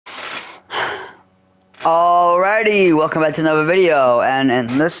Alrighty, welcome back to another video, and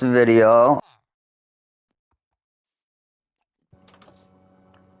in this video,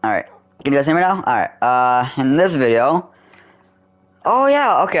 alright, can you guys hear me now? Alright, in this video, oh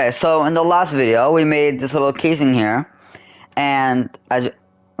yeah, okay, so in the last video, we made this little casing here, and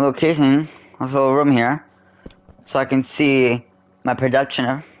little casing, this little room here, so I can see my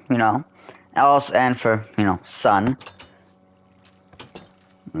production, also, and for, sun.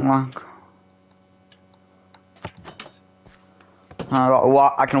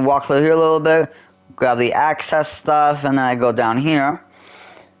 I can walk through here a little bit, grab the access stuff, and then I go down here,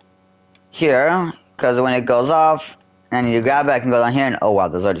 because when it goes off, and you grab it, I can go down here, and oh wow,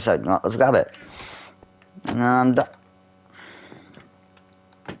 there's already something. No, let's grab it. And then I'm done.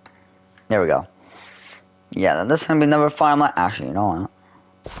 There we go. Yeah, this is gonna be another farmland. Actually, you know what?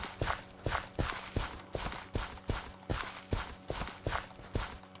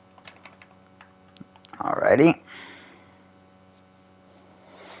 Alrighty.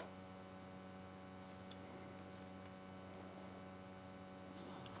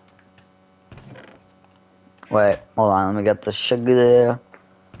 Wait, hold on, let me get the sugar there.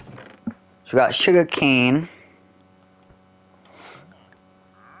 So we got sugar cane.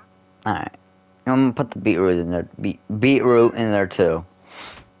 Alright. I'm gonna put the beetroot in there. Beetroot in there too.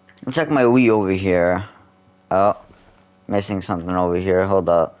 I'll check my wheat over here. Oh, missing something over here. Hold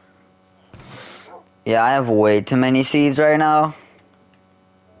up. Yeah, I have way too many seeds right now.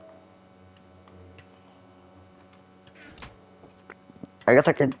 I guess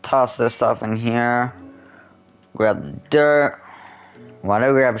I could toss this stuff in here. Grab the dirt. Why do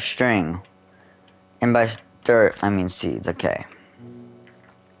I grab string? And by dirt, I mean seeds. Okay.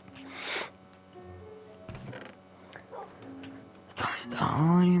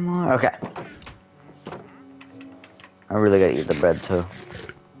 Don't anymore. Okay. I really gotta eat the bread too.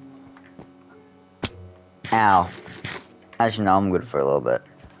 Ow. Actually, no, I'm good for a little bit.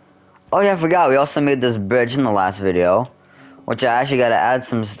 Oh yeah, I forgot. We also made this bridge in the last video, which I actually gotta add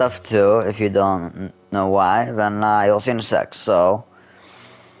some stuff to. If you don't know why, then you'll see in a sec. So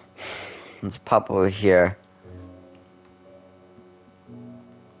let's pop over here.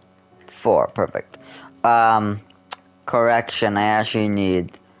 4, perfect. Correction. I actually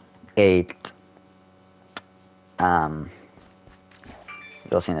need 8. You'll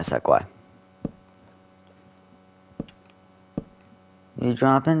see in a sec why. You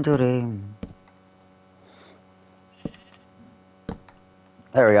drop into the...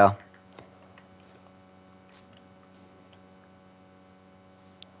 There we go.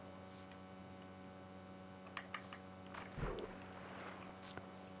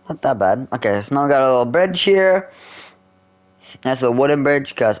 Not that bad. Okay, so now we got a little bridge here. That's a wooden bridge,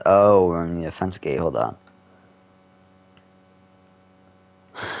 because... Oh, we're in the fence gate. Hold on.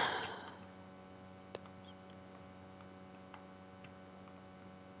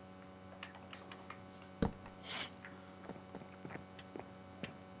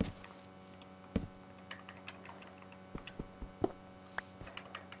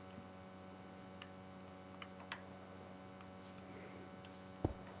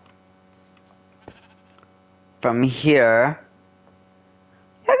 From here...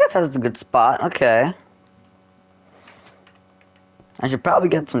 Yeah, I guess that's a good spot. Okay. I should probably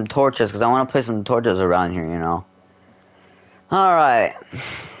get some torches, because I want to place some torches around here, Alright.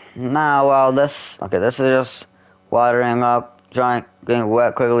 Now, while this... Okay, this is just watering up, getting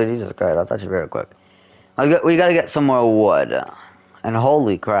wet quickly. Jesus Christ, that's actually very quick. We gotta get some more wood. And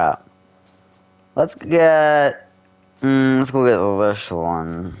holy crap. Let's get... let's go get this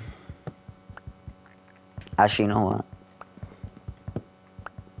one. Actually, you know what?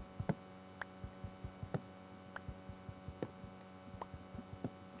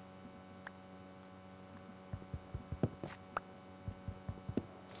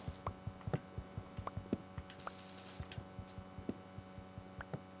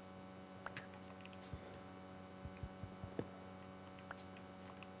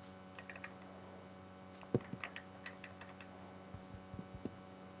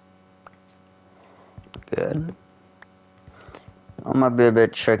 Good. That might be a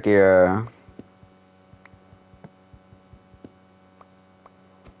bit trickier.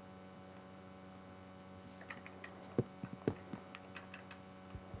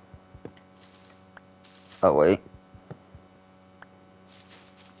 Oh, wait.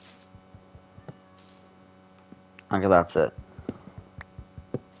 Okay, that's it.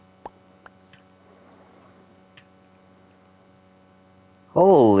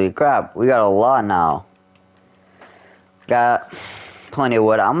 Holy crap, we got a lot now. Got plenty of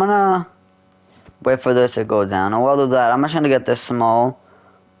wood. I'm gonna wait for this to go down. And while I do that, I'm just gonna get this small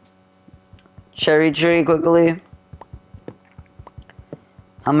cherry tree quickly.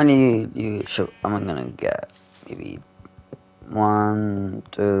 How many you should am I gonna get? Maybe 1,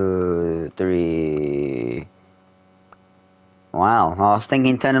 2, 3. Wow, I was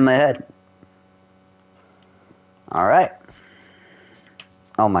thinking 10 in my head. Alright.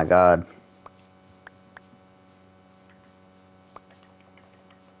 Oh my god.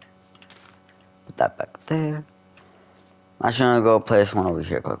 Put that back there. I'm just gonna go place one over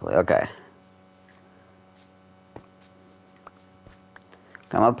here quickly. Okay.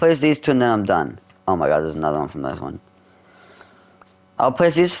 I'm gonna place these 2 and then I'm done. Oh my god, there's another one from this one. I'll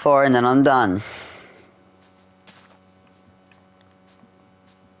place these 4 and then I'm done.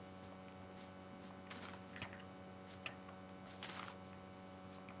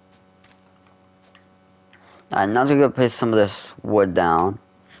 Alright, now we're gonna place some of this wood down.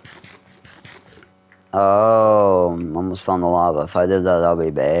 Oh, almost found the lava. If I did that, that would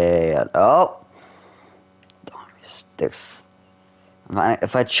be bad. Oh! Sticks.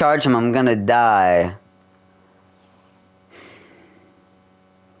 If I charge him, I'm gonna die.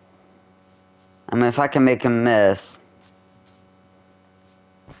 I mean, if I can make him miss.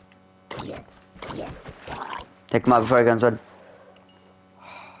 Take him out before I get inside.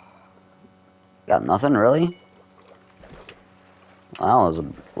 Got nothing, really? Well, that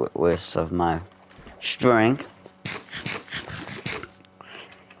was a waste of my strength.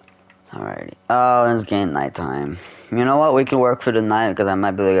 Alrighty. Oh, it's getting nighttime. You know what? We can work for the night because I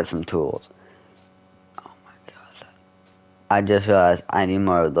might be able to get some tools. Oh my god. I just realized I need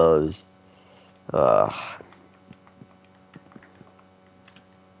more of those. Ugh.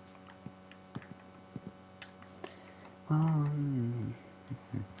 I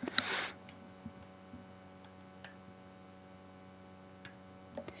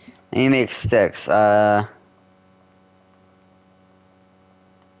need to make sticks.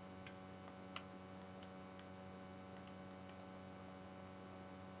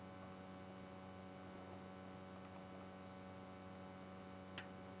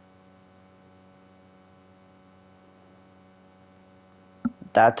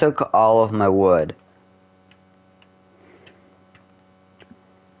 That took all of my wood.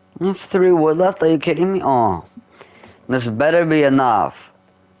 I have 3 wood left? Are you kidding me? Oh. This better be enough.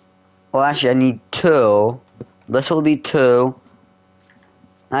 Well, actually, I need 2. This will be 2.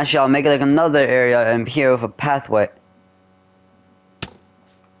 Actually, I'll make it like another area in here with a pathway.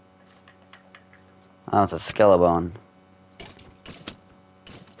 Oh, it's a skeleton.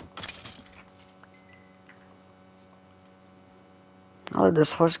 How did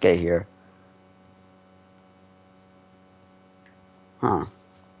this horse get here? Huh.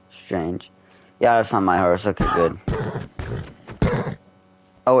 Strange. Yeah, that's not my horse. Okay, good.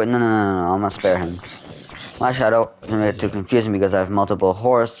 Oh, wait, no, I'm gonna spare him. Actually, I don't make it too confusing because I have multiple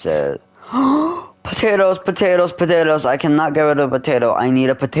horses. Potatoes, potatoes, potatoes. I cannot get rid of a potato. I need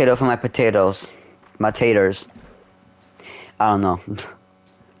a potato for my potatoes. My taters. I don't know.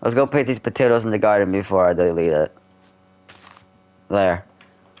 Let's go put these potatoes in the garden before I delete it. There.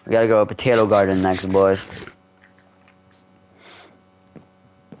 We gotta go to potato garden next, boys.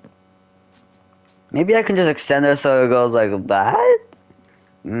 Maybe I can just extend it so it goes like that?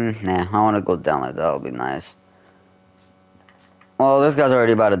 Nah, I wanna go down like that. That'll be nice. Well, this guy's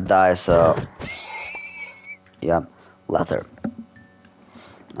already about to die, so... Yep. Leather.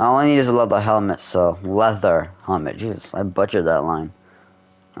 All I need is a leather helmet, so... Leather helmet. Jesus, I butchered that line.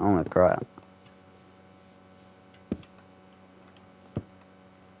 Holy crap.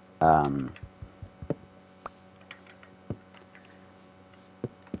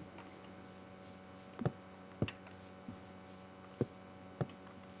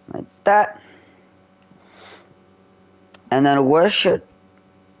 Like that. And then where should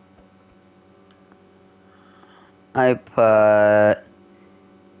I put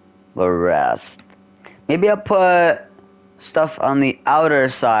the rest? Maybe I'll put stuff on the outer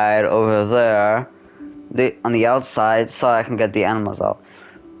side over there. On the outside, so I can get the animals out,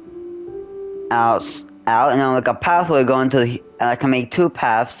 and then like a pathway going to the, and I can make 2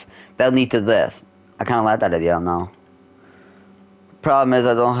 paths that lead to this. I kind of like that idea now. Problem is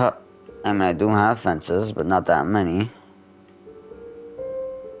I don't have, I mean I do have fences, but not that many.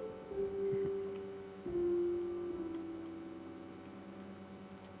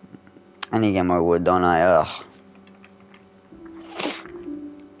 I need to get more wood, don't I? Ugh.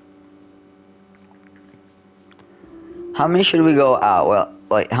 How many should we go out? Well,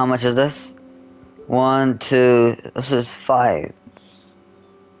 wait, how much is this? 1, 2, this is 5.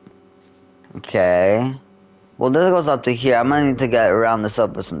 Okay. Well, this goes up to here. I might need to get around this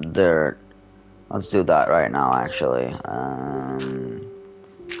up with some dirt. Let's do that right now, actually.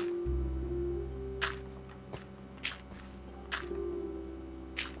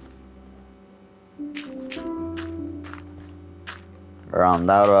 Round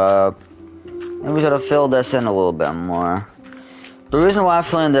that up. And we gotta fill this in a little bit more. The reason why I'm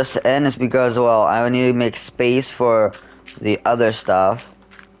filling this in is because, well, I need to make space for the other stuff.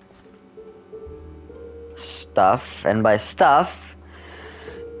 And by stuff,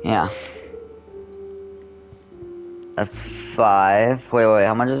 yeah. That's 5. Wait,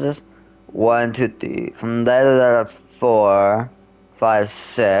 how much is this? 1, 2, 3. From there to there, that's 4, 5,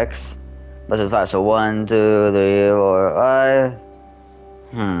 6. That's 5. So 1, 2, 3, 4, 5.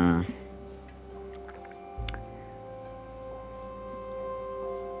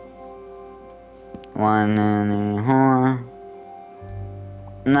 1 and 4.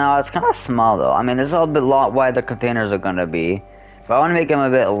 No, it's kind of small though. I mean, this is a bit long wide the containers are gonna be. But I want to make them a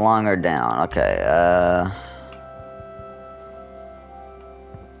bit longer down. Okay,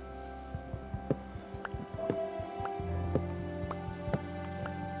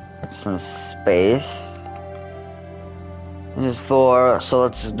 some space. This is 4, so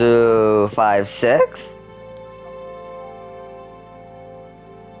let's do 5, 6.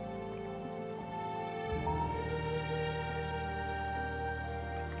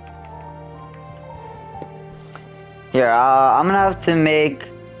 Here, I'm gonna have to make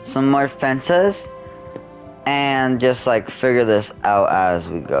some more fences and just like figure this out as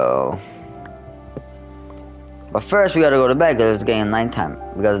we go. But first, we gotta go to bed because it's getting nighttime.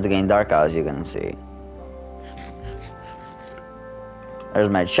 Because it's getting dark out, as you can see. There's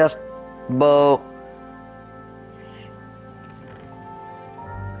my chest bow.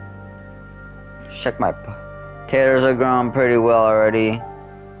 Check my potatoes are growing pretty well already.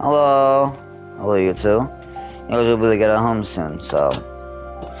 Hello. Hello, you two. You guys will be able to get home soon, so.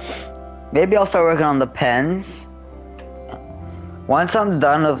 Maybe I'll start working on the pens. Once I'm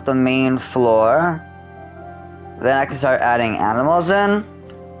done with the main floor, then I can start adding animals in.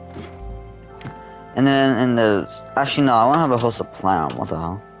 And then in the... Actually, no, I want to have a whole supply on. What the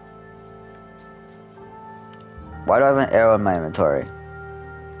hell? Why do I have an arrow in my inventory?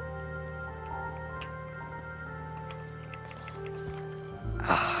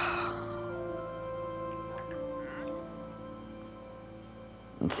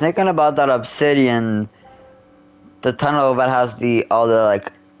 I'm thinking about that obsidian, the tunnel that has all the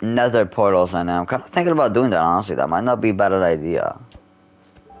like nether portals in it. I'm kind of thinking about doing that, honestly. That might not be a bad idea.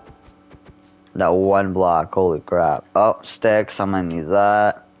 That one block, holy crap. Oh, sticks, I might need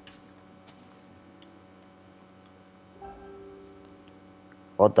that.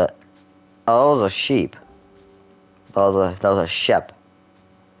 What the? Oh, that was a sheep. That was a sheep.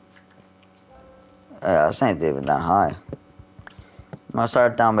 Yeah, this ain't even that high. I'm gonna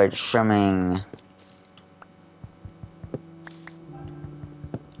start down by trimming.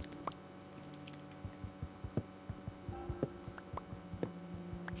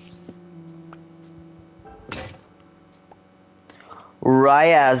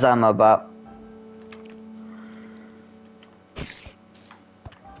 Right as I'm about.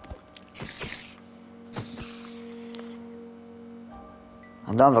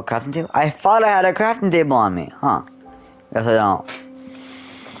 I don't have a crafting table? I thought I had a crafting table on me, huh? Guess I don't.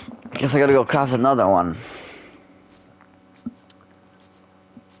 Guess I gotta go craft another one.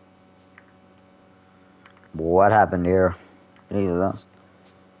 What happened here? Jesus.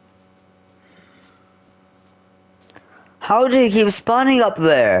 How did he keep spawning up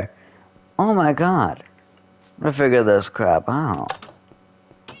there? Oh my god. I'm gonna figure this crap out.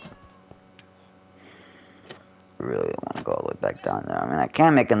 I really want to go all the way back down there. I mean, I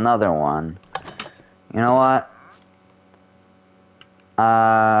can't make another one. You know what?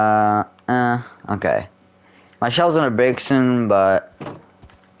 Okay. My shell's gonna break soon, but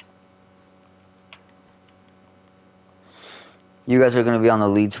you guys are gonna be on the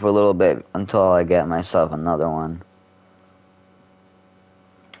leads for a little bit until I get myself another one.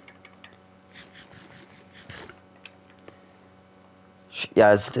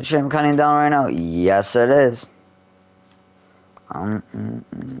 Yeah, is the trim cutting down right now? Yes, it is.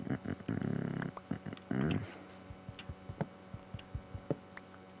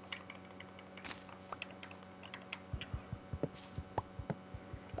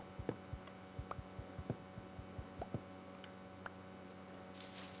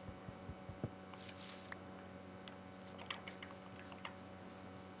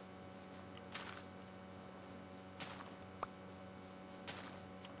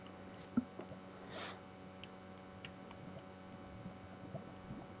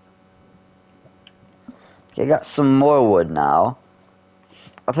 Okay, I got some more wood now.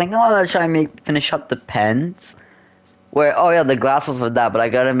 I think I'm gonna try and finish up the pens. Where, oh yeah, the glass was for that, but I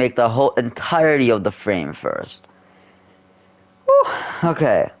gotta make the whole entirety of the frame first. Whew,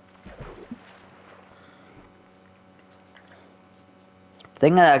 okay.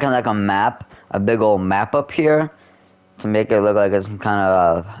 Thinking I can like a map, a big old map up here, to make it look like it's some kind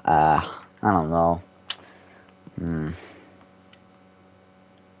of I don't know.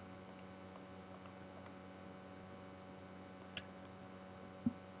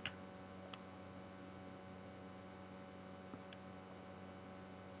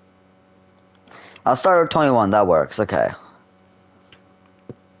 I'll start with 21. That works. Okay.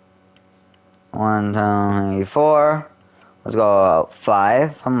 1, 2, 3, 4. Let's go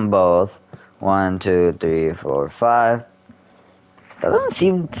 5 from both. 1, 2, 3, 4, 5. That doesn't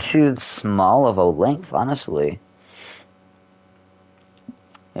seem too small of a length, honestly.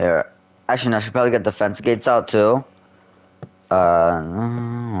 Here. Actually, no, I should probably get the fence gates out too.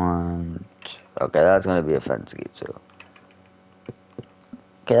 One, two. Okay, that's gonna be a fence gate too.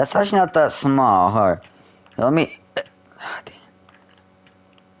 Okay, that's actually not that small. Alright. Let me.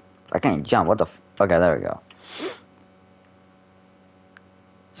 I can't jump. What the? Okay, there we go.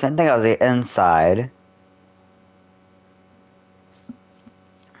 Same thing on the inside.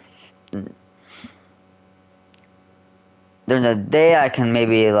 During the day, I can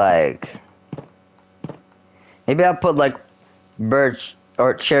maybe like. Maybe I'll put like birch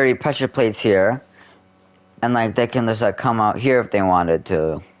or cherry pressure plates here, and like they can just like come out here if they wanted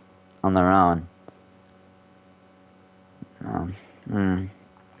to, on their own.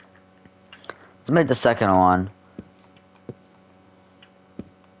 Let's make the second one.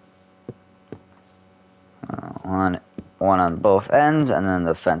 One on both ends, and then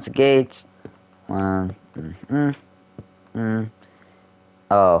the fence gates. One.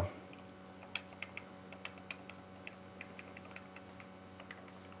 Oh.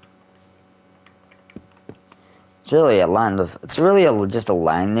 It's really aligned with. It's really just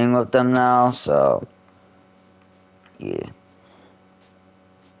aligning with them now. So. Yeah.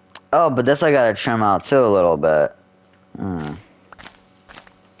 Oh, but this I gotta trim out too a little bit.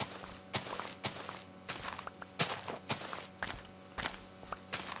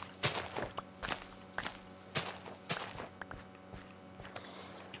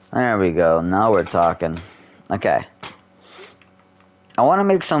 There we go. Now we're talking. Okay. I want to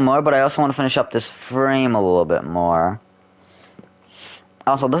make some more, but I also want to finish up this frame a little bit more.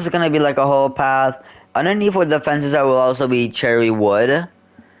 Also, this is going to be like a whole path. Underneath where the fences are will also be cherry wood. And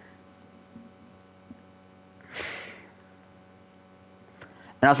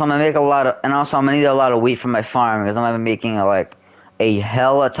also I'm gonna make a lot of, and also I'm gonna need a lot of wheat for my farm because I'm gonna be making like a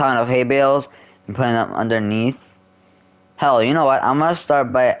hell of a ton of hay bales and putting them underneath. Hell, you know what? I'm gonna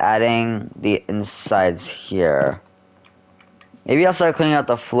start by adding the insides here. Maybe I'll start cleaning out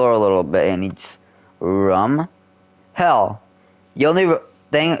the floor a little bit in each room. Hell, the only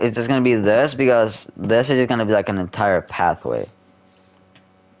thing is just gonna be this because this is just gonna be like an entire pathway.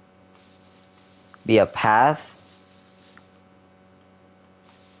 Be a path.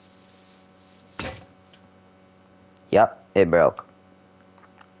 Yep, it broke.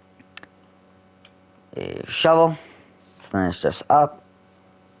 A shovel. Finish this up.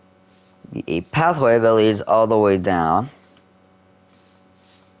 A pathway that leads all the way down.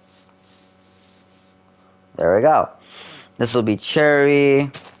 There we go. This will be cherry.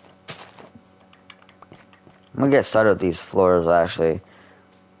 I'm gonna get started with these floors actually.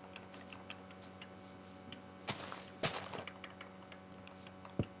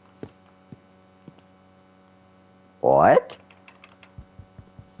 What?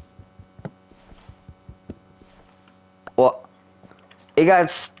 What? It got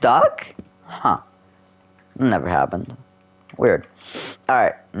stuck? Huh. Never happened. Weird.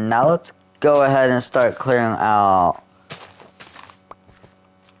 Alright, now let's go ahead and start clearing out.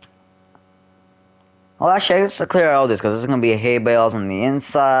 Well, actually, let's clear all this because there's gonna be hay bales on the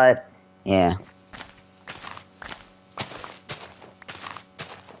inside. Yeah.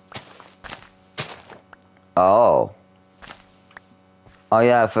 Oh. Oh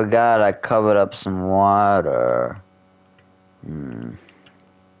yeah, I forgot I covered up some water.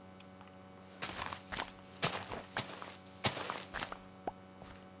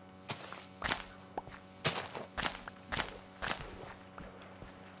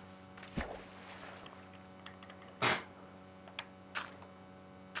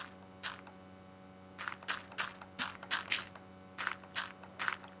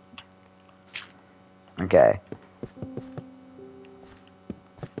 Okay.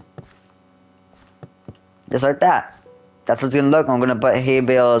 Just like that. That's what's gonna look. I'm gonna put hay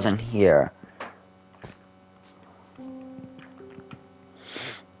bales in here.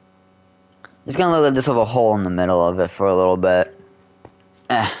 Just gonna look like this with a hole in the middle of it for a little bit.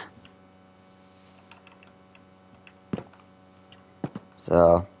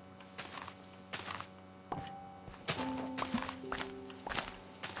 So.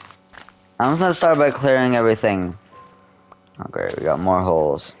 I'm just gonna start by clearing everything. Okay, we got more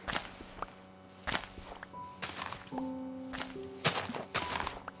holes.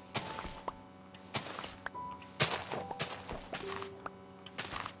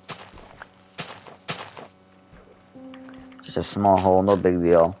 Just a small hole, no big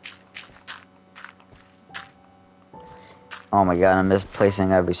deal. Oh my god, I'm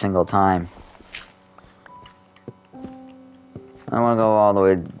misplacing every single time. I wanna go all the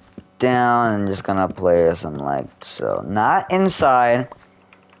way down and just gonna place them like so. Not inside.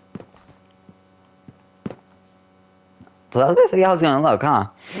 So that's basically how it's gonna look, huh?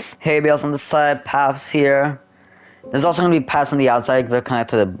 Hay bales on the side, paths here. There's also gonna be paths on the outside that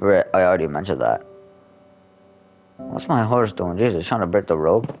connect to the brick. I already mentioned that. What's my horse doing? Jesus, trying to break the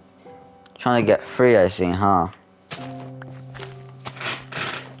rope? Trying to get free, I see, huh?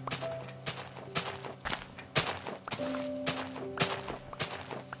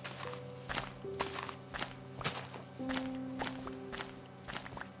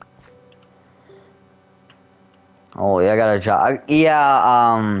 Oh, yeah, I got a job. I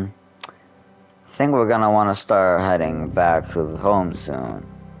think we're gonna want to start heading back to home soon.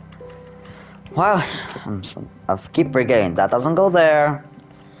 Well, I keep forgetting that doesn't go there.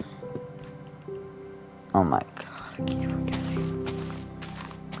 Oh my god, I keep forgetting.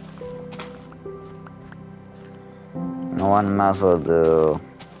 No one might as well do.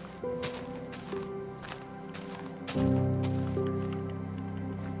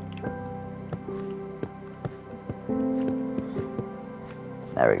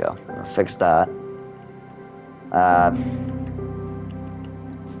 There we go. We'll fix that.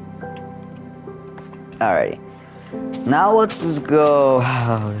 Alrighty. Now let's just go.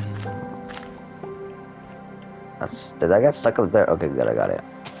 Did I get stuck up there? Okay, good, I got it.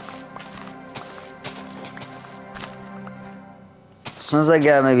 As soon as I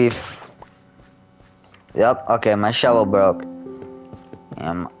get maybe. Yep. Okay, my shovel broke.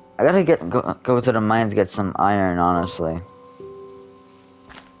 I gotta go to the mines, get some iron, honestly.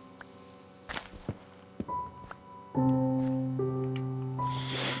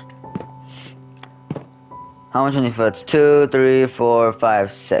 How much many foots? 2, 3, 4,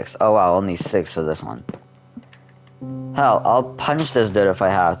 5, 6. Oh wow, only 6 for this one. Hell, I'll punch this dude if I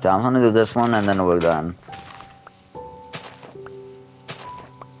have to. I'm gonna do this one and then we're done.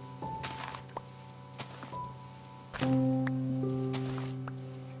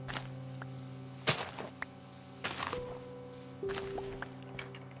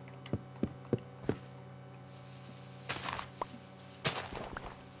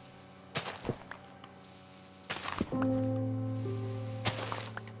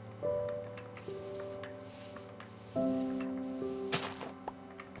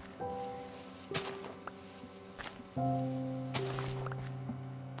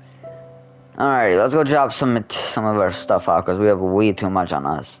 Alrighty, let's go drop some of our stuff out because we have way too much on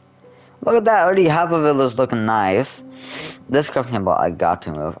us. Look at that, already half of it looks looking nice. This crafting table I got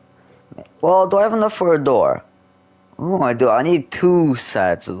to move. Well, do I have enough for a door? Oh, I do. I need 2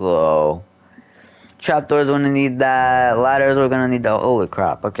 sets though. Trapdoors, we're gonna need that. Ladders, we're gonna need that. Holy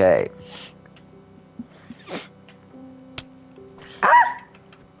crap, okay. Ah!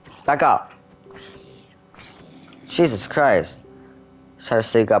 Back up. Jesus Christ. Try to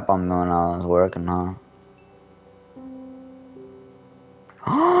sneak up on me when I was working, huh?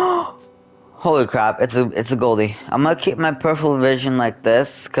 Holy crap, it's a Goldie. I'm gonna keep my peripheral vision like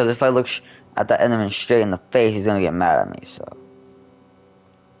this, because if I look at the enemy straight in the face, he's gonna get mad at me, so.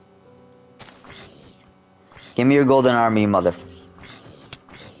 Give me your golden army, mother.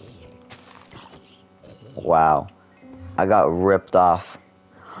 Wow. I got ripped off.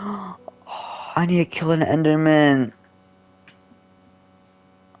 I need to kill an Enderman.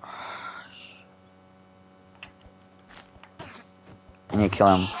 I need to kill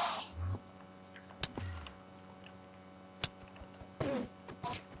him.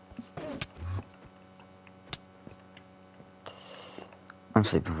 I'm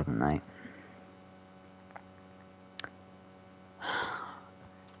sleeping for the night.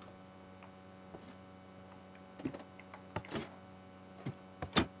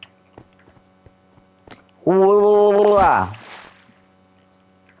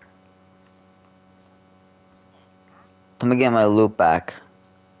 Let me get my loot back.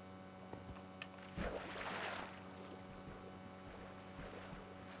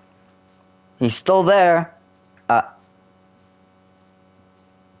 He's still there.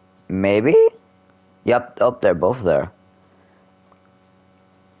 Maybe? Yep, oh, they're both there.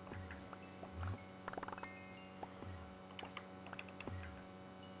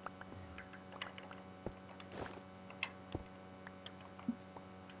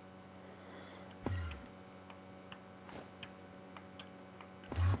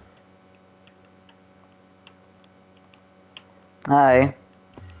 Hi.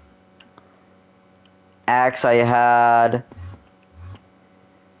 Axe I had.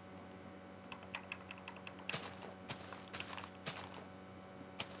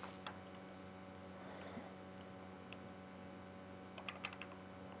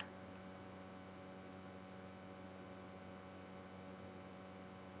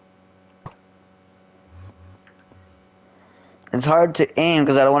 It's hard to aim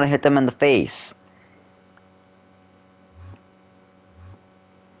because I don't want to hit them in the face.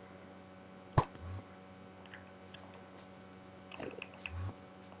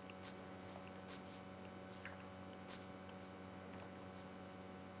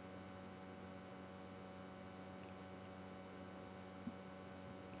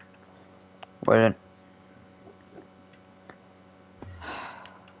 Where did...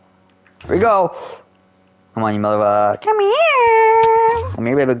 Here we go! Come on, you mother... Come here! Come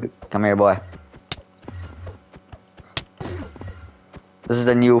here, baby. Come here, boy. This is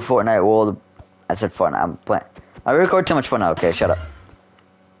the new Fortnite world. I said Fortnite. I'm playing. I record too much Fortnite. Okay, shut up.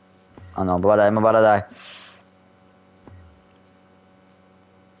 Oh no, I'm about to die.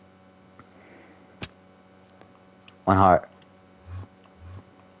 One heart.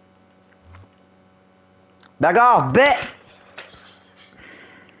 Back off, bit!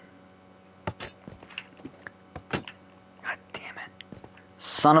 God damn it.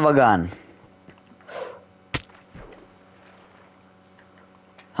 Son of a gun.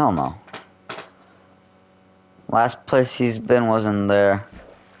 Hell no. Last place he's been wasn't there.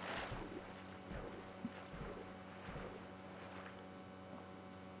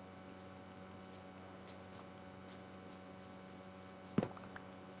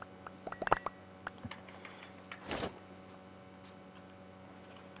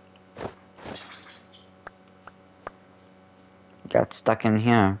 Got stuck in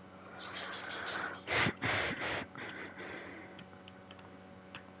here.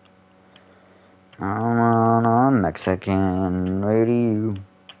 I'm on a Mexican radio.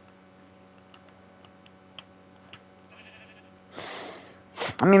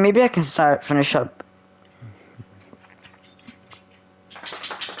 I mean, maybe I can finish up.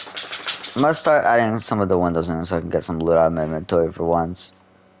 I must start adding some of the windows in so I can get some loot out of my inventory for once.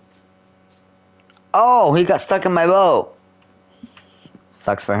 Oh, he got stuck in my boat.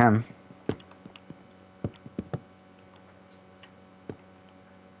 Sucks for him. I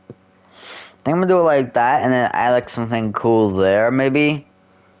think I'm gonna do it like that and then add like something cool there maybe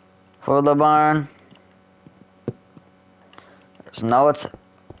for the barn. So now it's...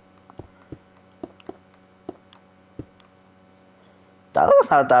 That looks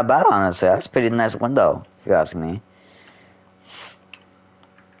not that bad honestly. That's a pretty nice window if you ask me.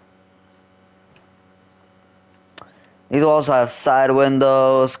 These walls have side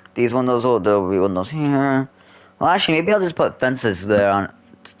windows. These windows will there'll be windows here. Well actually maybe I'll just put fences there on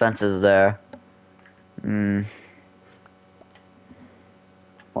fences there.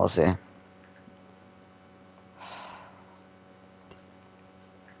 We'll see.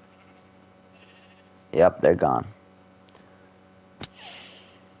 Yep, they're gone.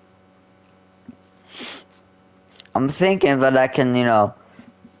 I'm thinking that I can, you know...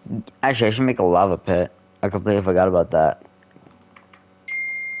 Actually, I should make a lava pit. I completely forgot about that.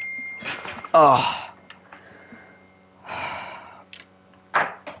 Oh.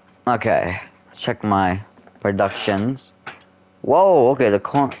 Okay. Check my productions. Whoa, okay, the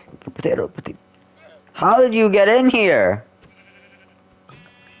corn... The potato... How did you get in here?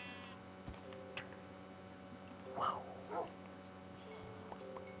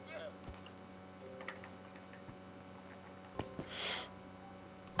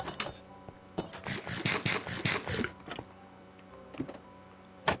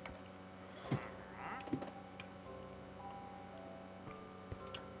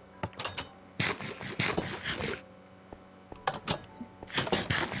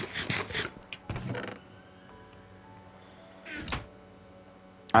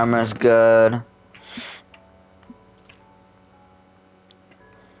 Armor's good.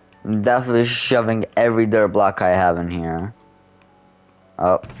 I'm definitely shoving every dirt block I have in here.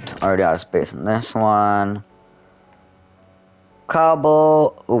 Oh, already out of space in this one.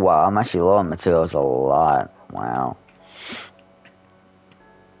 Cobble. Oh wow, I'm actually low on materials a lot. Wow.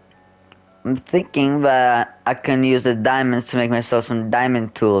 I'm thinking that I can use the diamonds to make myself some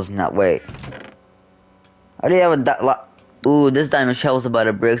diamond tools. Not wait. I already have a ooh, this diamond shovel's about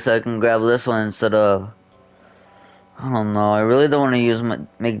to break, so I can grab this one instead of... I don't know. I really don't want to use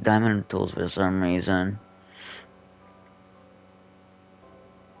make diamond tools for some reason.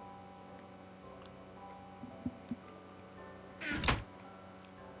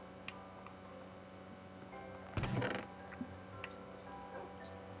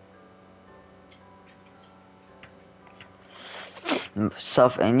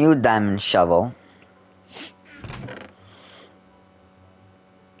 myself a new diamond shovel.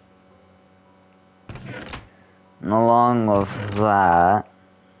 And along with that,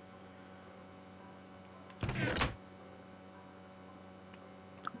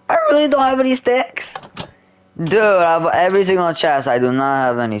 I really don't have any sticks. Dude, I have every single chest. I do not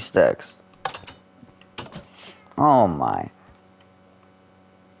have any sticks. Oh my.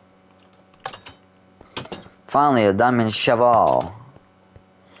 Finally, a diamond shovel.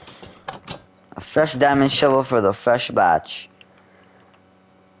 A fresh diamond shovel for the fresh batch.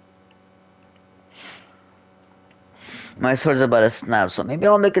 My sword's about to snap, so maybe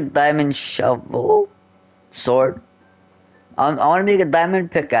I'll make a diamond shovel sword. I want to make a diamond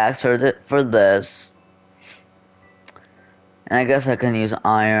pickaxe for this. And I guess I can use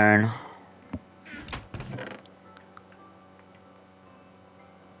iron.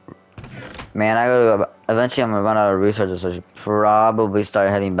 Man, I gotta go. Eventually, I'm gonna run out of resources, so I should probably start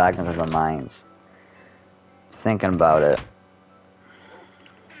heading back into the mines. Thinking about it.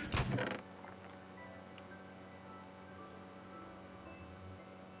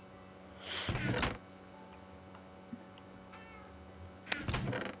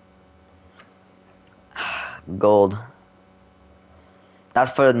 Gold.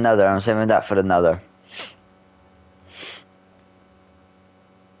 That's for the nether. I'm saving that for the nether.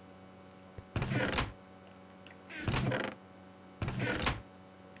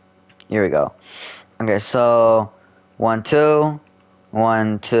 Here we go. Okay, so 1, 2,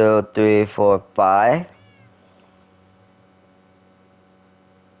 1, 2, 3, 4, 5.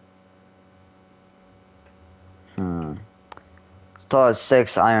 Still have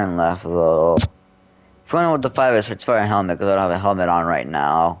 6 iron left though. If you wonder what the 5 is, it's for a helmet because I don't have a helmet on right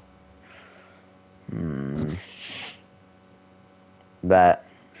now. Bet.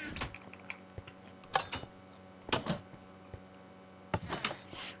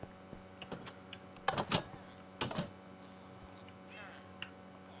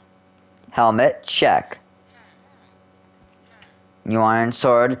 Helmet, check. New iron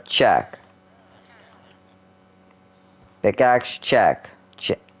sword, check. Pickaxe, check.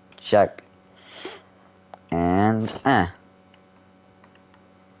 Check. And,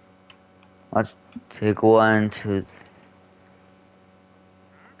 let's take 1, 2,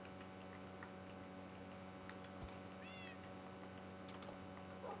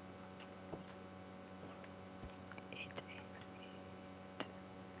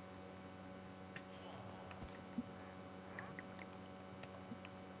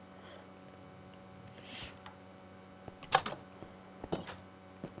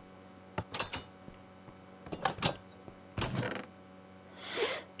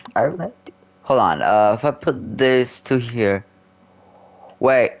 hold on, if I put this to here.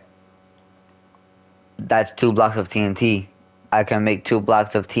 Wait. That's 2 blocks of TNT. I can make 2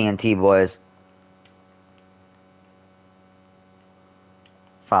 blocks of TNT, boys.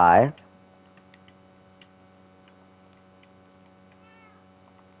 5.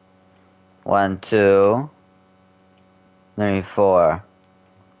 1, 2, 3, 4.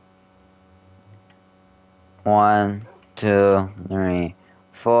 1, 2, 3,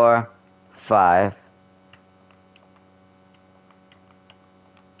 4, 5.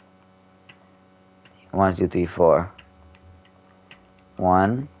 1, 2, 3, 4.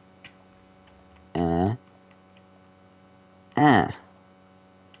 1.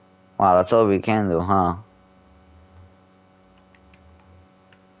 Wow, that's all we can do, huh?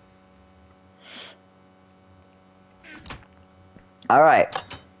 Alright.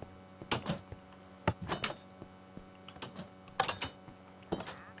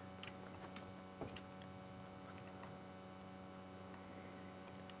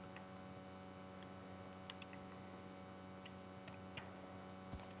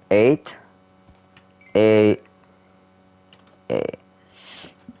 Eight.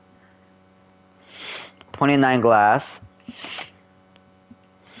 29 glass.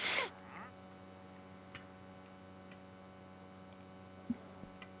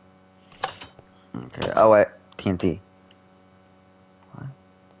 Okay, oh wait, TNT. What?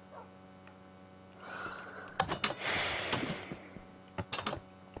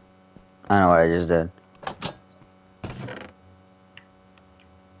 I know what I just did.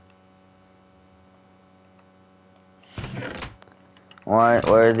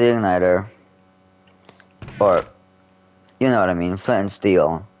 Where's the igniter? Or, you know what I mean, flint and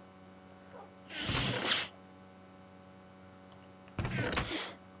steel.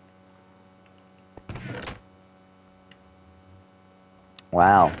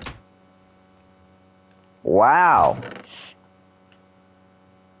 Wow. Wow.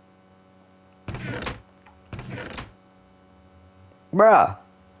 Bruh.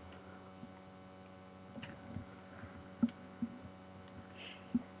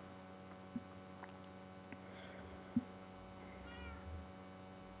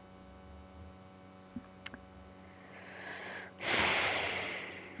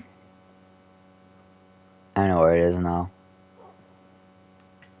 I know where it is now.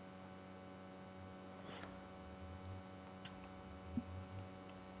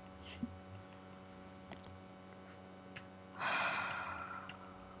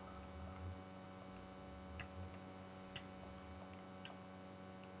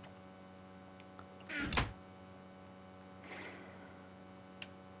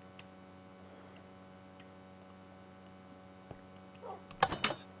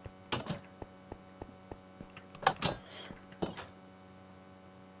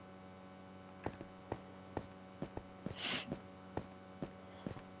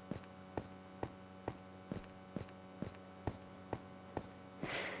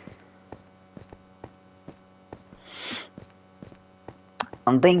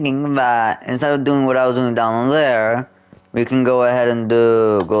 I'm thinking that instead of doing what I was doing down there, we can go ahead and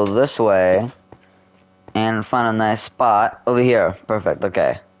go this way and find a nice spot over here. Perfect,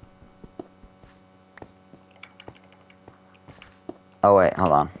 okay. Oh wait,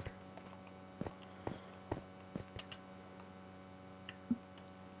 hold on.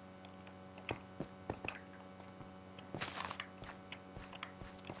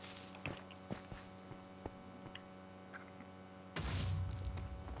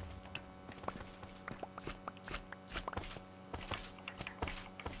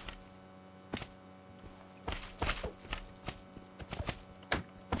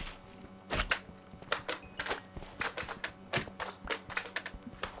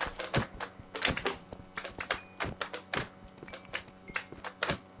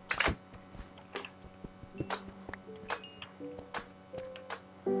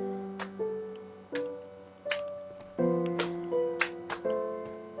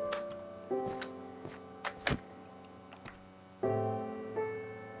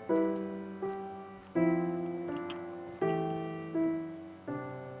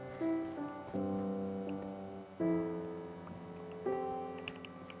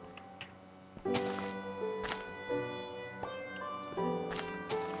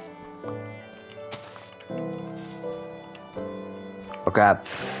 Oh crap.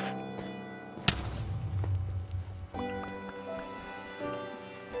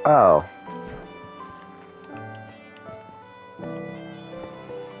 Oh.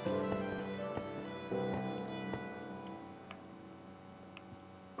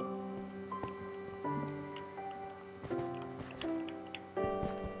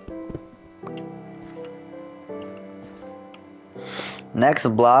 Next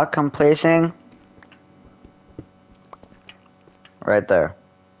block I'm placing right there.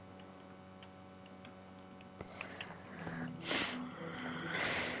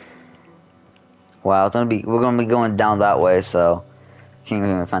 Wow, we're gonna be going down that way, so can't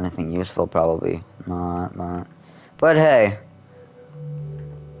even find anything useful probably. Not. But hey.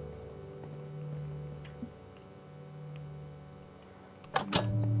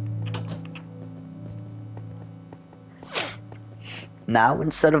 Now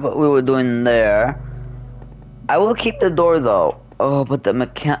instead of what we were doing there, I will keep the door though. Oh, but the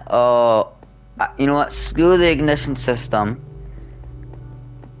you know what? Screw the ignition system.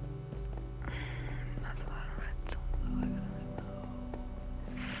 That's a lot of redstone.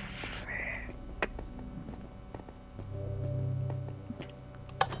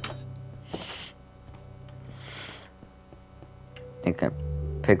 I think a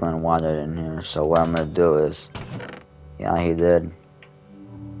piglin wandered in here, so what I'm gonna do is, yeah, he did.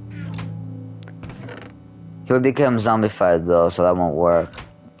 He would become zombified though, so that won't work.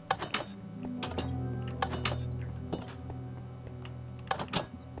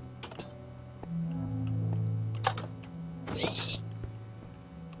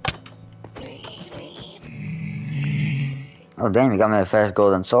 Oh damn, you got me a first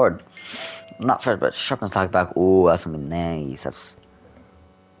golden sword. Not first, but sharpness talk back. Ooh, that's gonna be nice.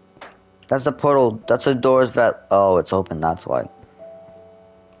 That's the portal. That's the doors that. Oh, it's open. That's why.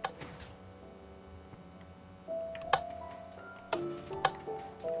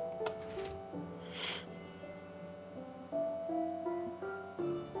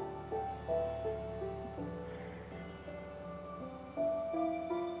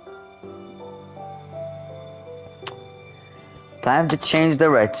 Time to change the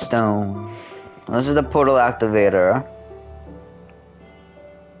redstone. This is the portal activator.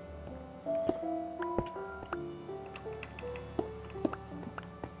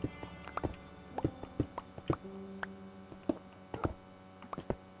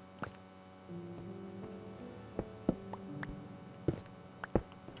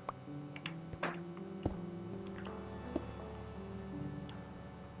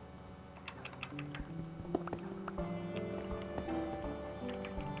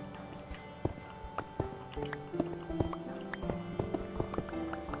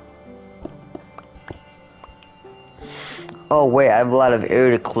 Oh wait, I have a lot of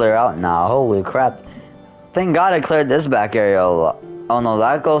area to clear out now. Holy crap. Thank God I cleared this back area. Oh no,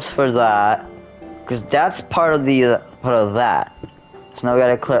 that goes for that. Because that's part of that. So now we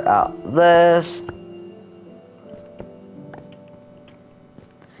gotta clear out this.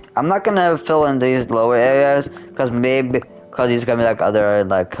 I'm not gonna fill in these lower areas because these gonna be like other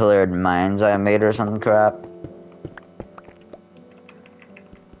like cleared mines I made or some crap.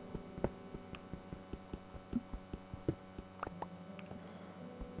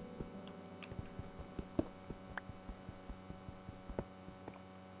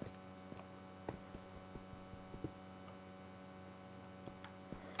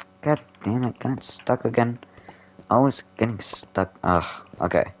 God damn it, got stuck again. Always getting stuck. Ugh,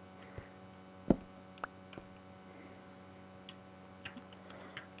 okay.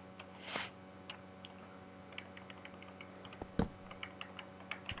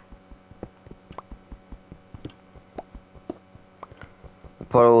 The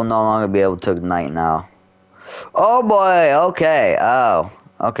portal will no longer be able to ignite now. Oh boy, okay, oh.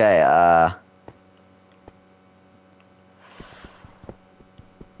 Okay,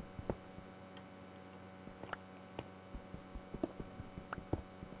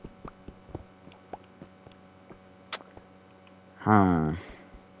 hmm.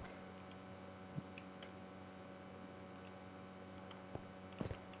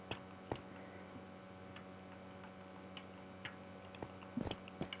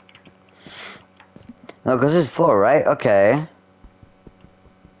 No, because it's floor, right? Okay.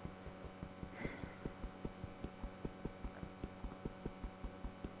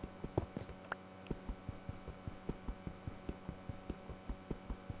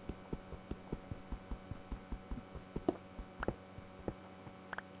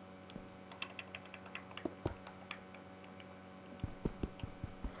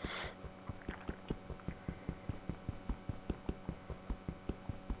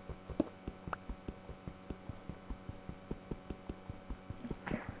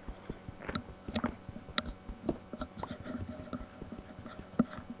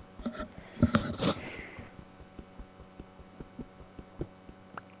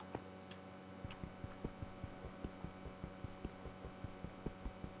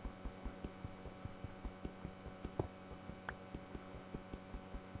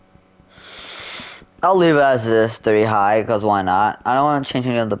 I'll leave it as this, 3 high, because why not? I don't want to change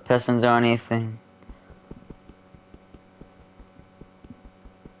any of the pistons or anything.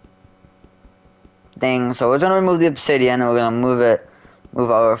 Thing. So we're gonna remove the obsidian and we're gonna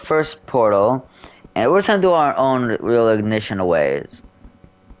move our first portal, and we're just gonna do our own real ignition ways.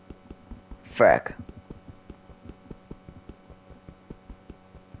 Frick.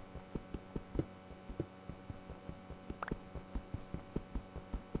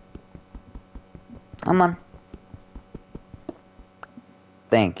 Come on.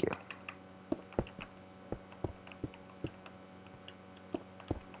 Thank you.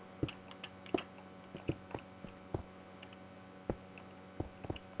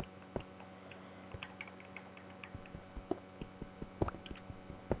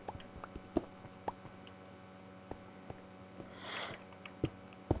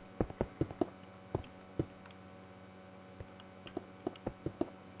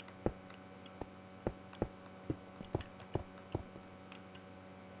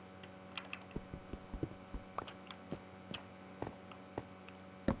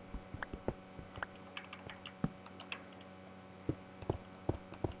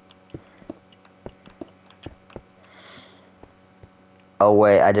 Oh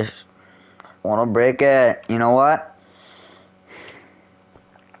wait, I just want to break it. You know what?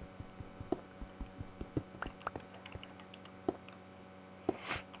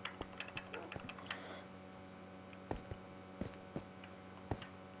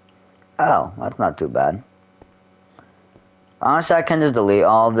 Oh, that's not too bad. Honestly, I can just delete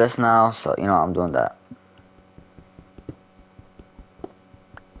all of this now, so you know I'm doing that.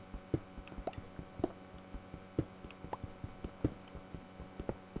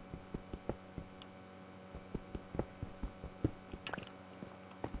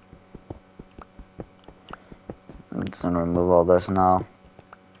 I'm just gonna remove all this now.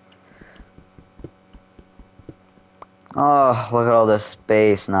 Oh, look at all this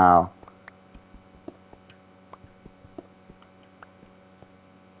space now.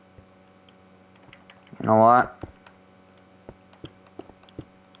 You know what?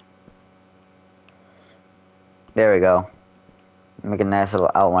 There we go. Make a nice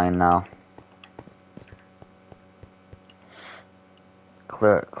little outline now.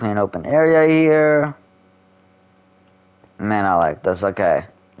 Clean open area here. Man, I like this. Okay.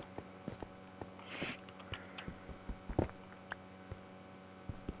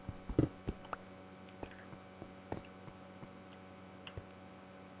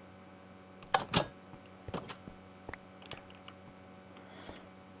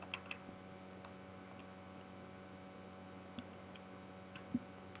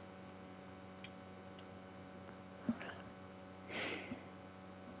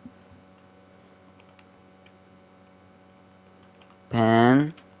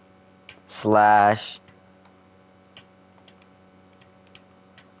 Open slash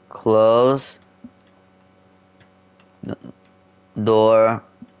close door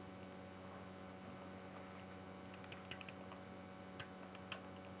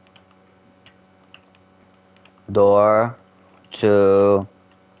to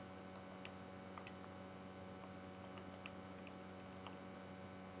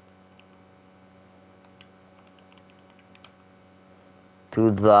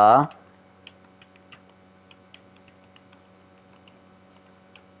the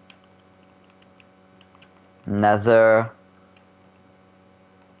nether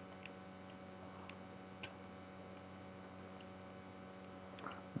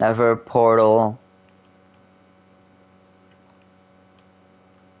portal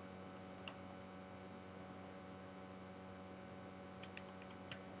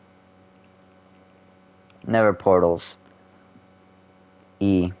nether portals.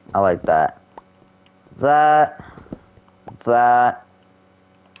 I like that. That.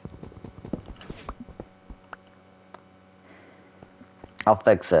 I'll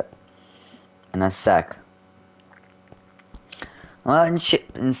fix it in a sec. Well,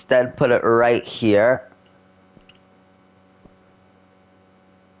 instead put it right here.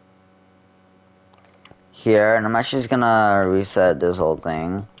 And I'm actually just gonna reset this whole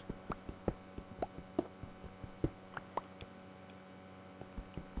thing.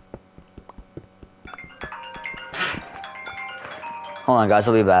 Hold on, guys,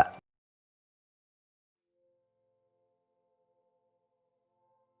 I'll be back.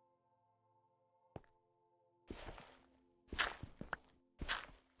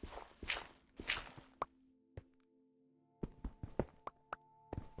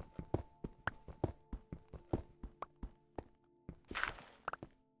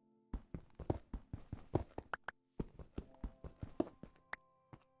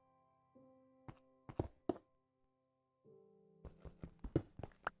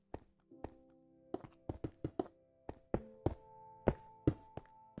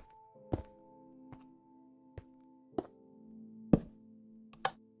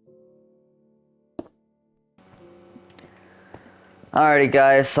 Alrighty,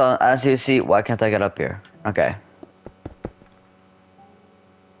 guys, so as you see, why can't I get up here? Okay.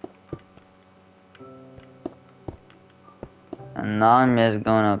 And now I'm just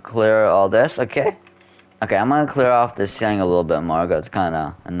gonna clear all this, okay? Okay, I'm gonna clear off this ceiling a little bit more, because it's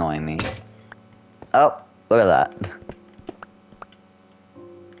kinda annoying me. Oh, look at that.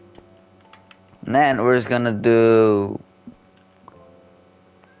 And then we're just gonna do...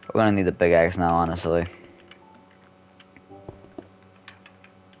 We're gonna need a big axe now, honestly.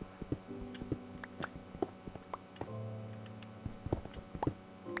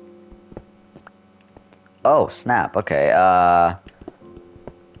 Oh, snap, okay,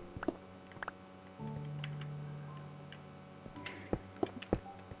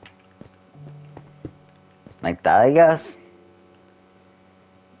 like that, I guess?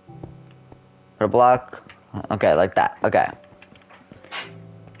 Put a block. Okay, like that, okay.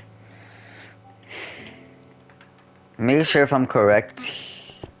 Make sure if I'm correct.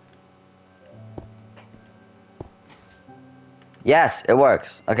 Yes, it works.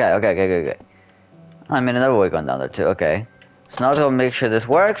 Okay. I mean, another way going down there too, okay. So now to make sure this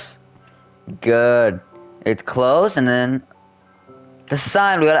works. Good. It's closed, and then the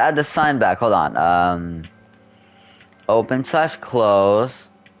sign, we gotta add the sign back. Hold on. Open slash close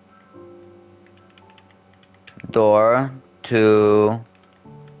door to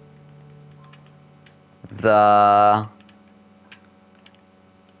the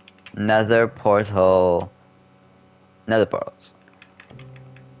nether portals.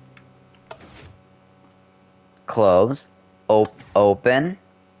 Close. Open.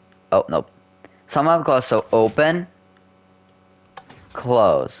 Oh, nope. Some have closed, so open.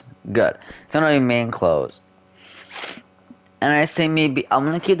 Close. Good. It's gonna remain closed. And I say maybe I'm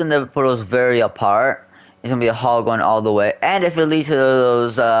gonna keep the nether portals very apart. It's gonna be a hall going all the way. And if it leads to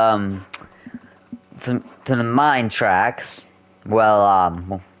those to the mine tracks, well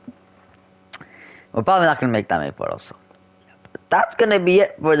we're probably not gonna make that many portals. So that's gonna be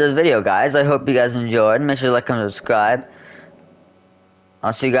it for this video, guys. I hope you guys enjoyed. Make sure to like and subscribe.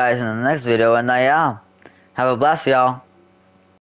 I'll see you guys in the next video, and yeah, have a blast, y'all.